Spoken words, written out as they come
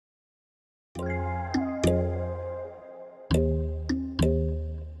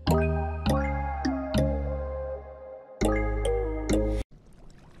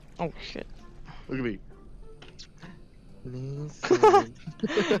Oh shit. Look at me.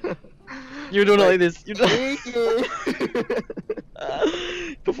 You're doing it like this. You're doing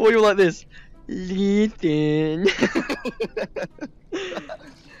Before you were like this. Listen.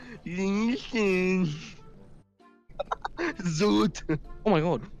 Listen. Zoot. Oh my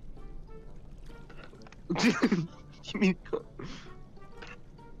god. You mean?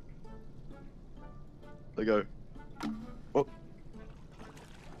 Let go. Oh.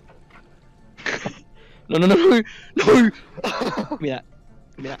 No. No. Give me that.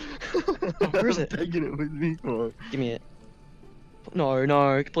 Give me that. Oh, where is it? I'm taking it with me. Come on. Give me it.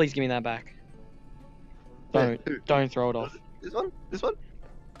 No. Please give me that back. Don't throw it off. This one? This one?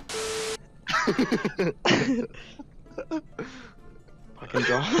 Fucking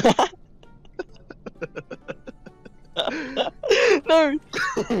draw. No.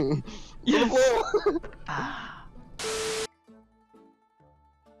 Yes.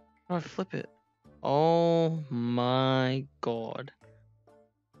 No, flip it. Oh my god.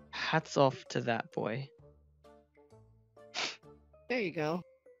 Hats off to that boy. There you go.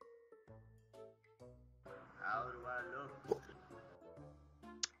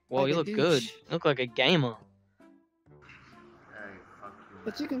 Well, Like you a look douche. good. You look like a gamer.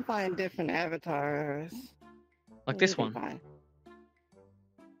 But you can find different avatars. Like this You'll be one. fine.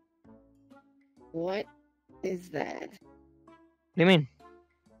 What is that? What do you mean?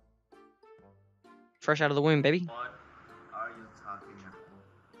 Fresh out of the womb, baby. What are you talking about?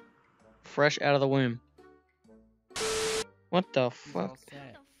 Fresh out of the womb. What the fuck? What the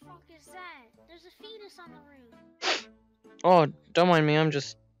fuck is that? There's a fetus on the roof. Oh, don't mind me. I'm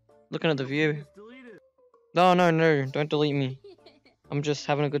just looking at the view. No, don't delete me. I'm just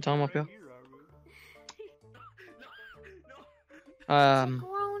having a good time up here. It's a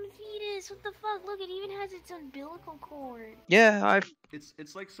grown fetus. What the fuck? Look, it even has its umbilical cord. Yeah,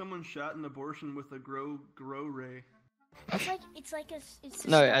 It's like someone shot an abortion with a grow ray. It's like a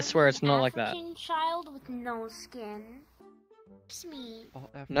No, I story swear of it's an not like that. African child with no skin. It's me.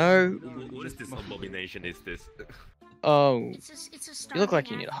 no. What is this abomination? Is this? Oh. It's a story. You look like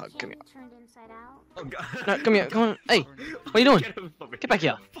of you an need a hug. Come African turned inside out. Oh god. No, come here. Come on. Hey, what are you doing? Get back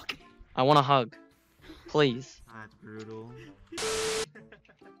here. I want a hug. Please. That's brutal.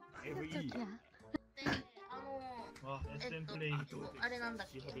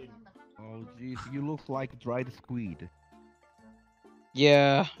 Oh jeez, you look like dried squid.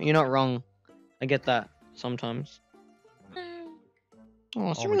 Yeah, you're not wrong. I get that sometimes.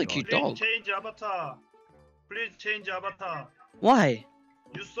 Oh, it's a really cute dog. Change avatar. Please change avatar. Why?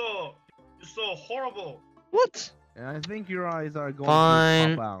 You so horrible. What? And I think your eyes are going Fine.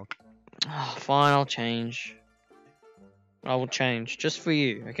 to pop out. Oh, fine, I'll change. I will change. Just for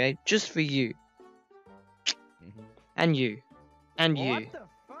you, okay? Just for you. And you. And you. What the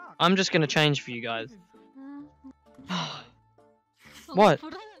fuck? I'm just gonna change for you guys. What?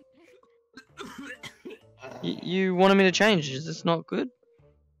 You wanted me to change. Is this not good?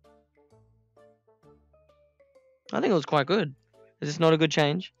 I think it was quite good. Is this not a good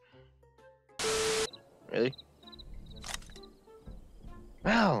change? Really?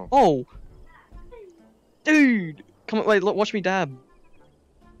 Wow. Oh! Dude! Come on, wait, look, watch me dab.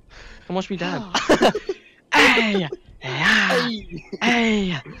 Come watch me dab. Hey! Hey!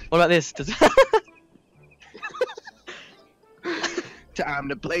 Hey! What about this? Time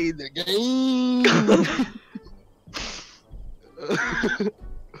to play the game.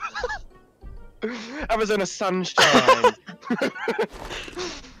 Arizona Sunshine.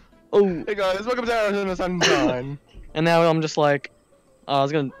 Oh! Hey guys, welcome to Arizona Sunshine. And now I'm just like, I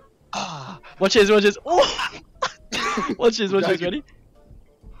was gonna. Watch this, watch this. Oh! Watch this, ready?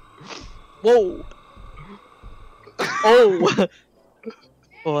 Whoa! Oh!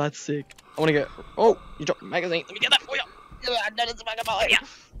 Oh, that's sick. I wanna get. Oh! You dropped the magazine. Let me get that for you!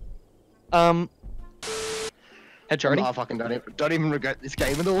 Headshot ready? I fucking don't even regret this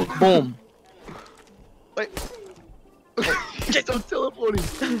game at all. Boom! Wait. Yes, I'm teleporting.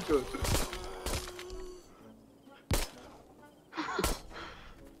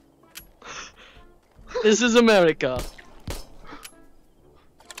 This is America.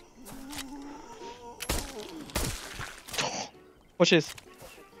 Watch this.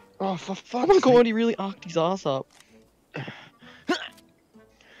 Oh, for Oh fuck's my sake. god, he really arced his ass up.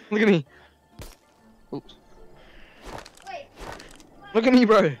 Look at me. Oops. Look at me,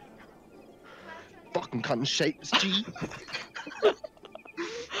 bro. Fucking cutting shapes, G.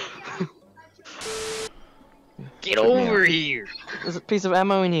 Get over here. There's a piece of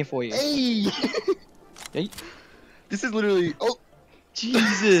ammo in here for you. Hey! Hey. This is literally. Oh!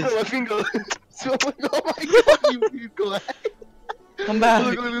 Jesus. My finger. Oh my god, you guy. Come back.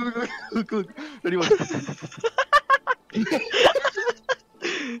 Look. Ready, one.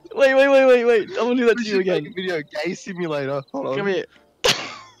 Wait. I want to do that to you again. Video gay simulator. Hold on. Come here.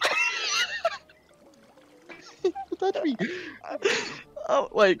 Touch me. Oh,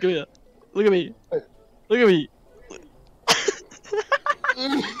 wait, come here. Look at me. Look at me.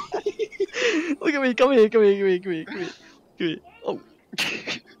 Look at me. Come here. Oh.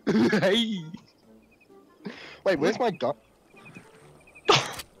 Hey. Wait, where's my gun?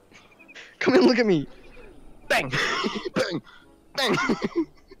 Come here, look at me. Bang. Bang. Bang.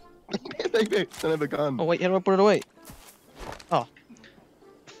 Bang. Don't have a gun. Oh, wait, how do I put it away? Oh.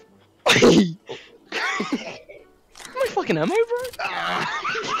 My fucking ammo, bro?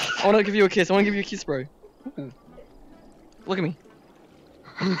 I wanna give you a kiss. Bro. Ooh. Look at me.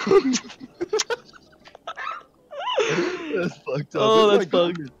 That's fucked up. Oh, Where's that's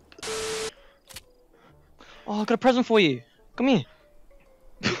my gun? fucked. Oh, I got a present for you. Come here.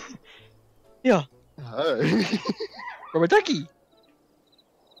 Yeah. Oh. Rubber ducky.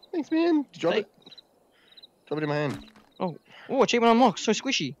 Thanks, man. Drop it. Drop it in my hand. Oh, achievement unlocked. So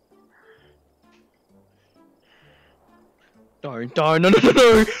squishy. Don't. No.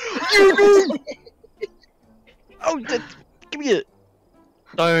 You do. Oh, give me it.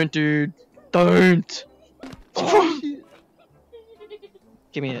 Don't, dude. Don't. Oh, shit.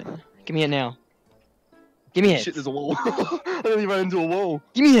 Give me it. Give me it now. Give me it. Shit, there's a wall. I nearly ran into a wall.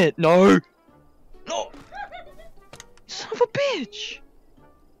 Give me it. No. No. Son of a bitch.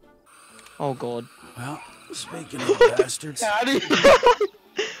 Oh, God. Well, speaking of bastards. Howdy.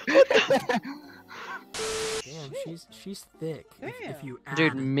 Damn, she's thick. If you add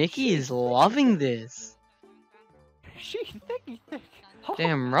Dude, Mickey is loving this. She's thicky thick.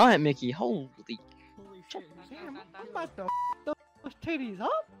 Damn right, Mickey. Holy. Damn, I'm about to those titties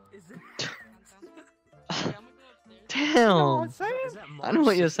up. Damn. You know what I'm saying? I know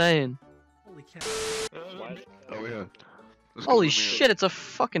what you're saying. Holy cow. Oh, yeah. Holy shit, it's a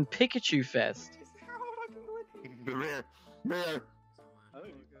fucking Pikachu fest.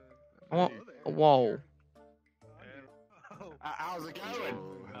 Whoa. How's it going?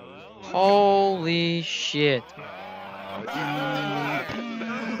 Holy shit.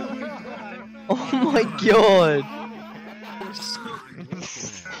 Oh my god.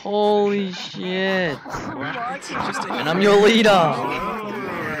 Holy shit. And I'm your leader.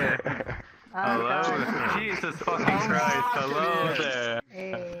 Hello, Jesus fucking Christ, hello there.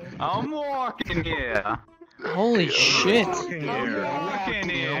 I'm walking here. Holy shit. Walking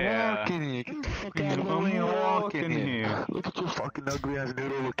here. Walking here. Look at your fucking ugly ass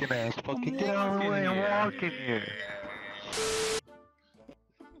noodle looking ass. Fucking get out of the way, I'm walking here.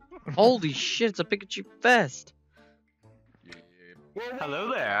 Holy shit, it's a Pikachu fest.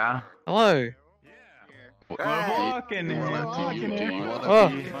 Hello there. Hello. We're walking here. Oh.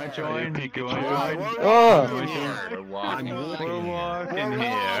 I joined. Oh. We're walking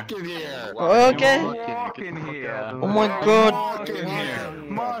here. Okay. Walking here. Oh my god.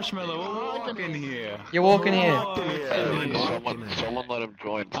 Marshmallow, we're walking here. You're walking here. Someone let him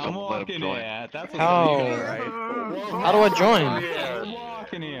join. I'm walking here. That's what How? right? How do I join? We're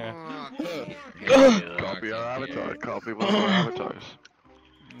walking here. Copy our avatar. Copy one of our avatars.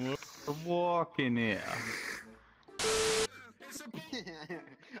 We're walking here.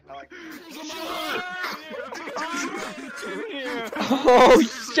 Oh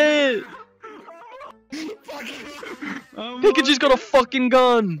shit! Pikachu's got a fucking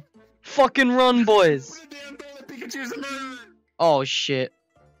gun! Fucking run, boys! Oh shit.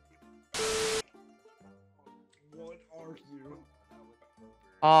 What are you?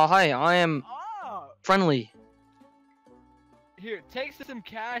 Hi, I am friendly. Here, take some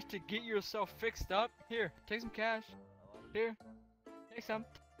cash to get yourself fixed up. Here, take some cash. Here, take some.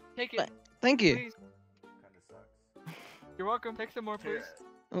 Take it. Thank you. Please. You're welcome. Take some more, please.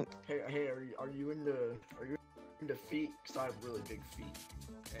 Hey, are you into feet? Cause I have really big feet.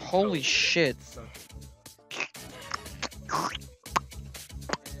 And Holy so- shit. so-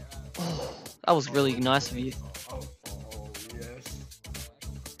 That was really nice of you. Oh, yes.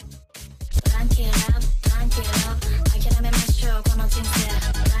 Tranquila, tranquila, aquí dame más show con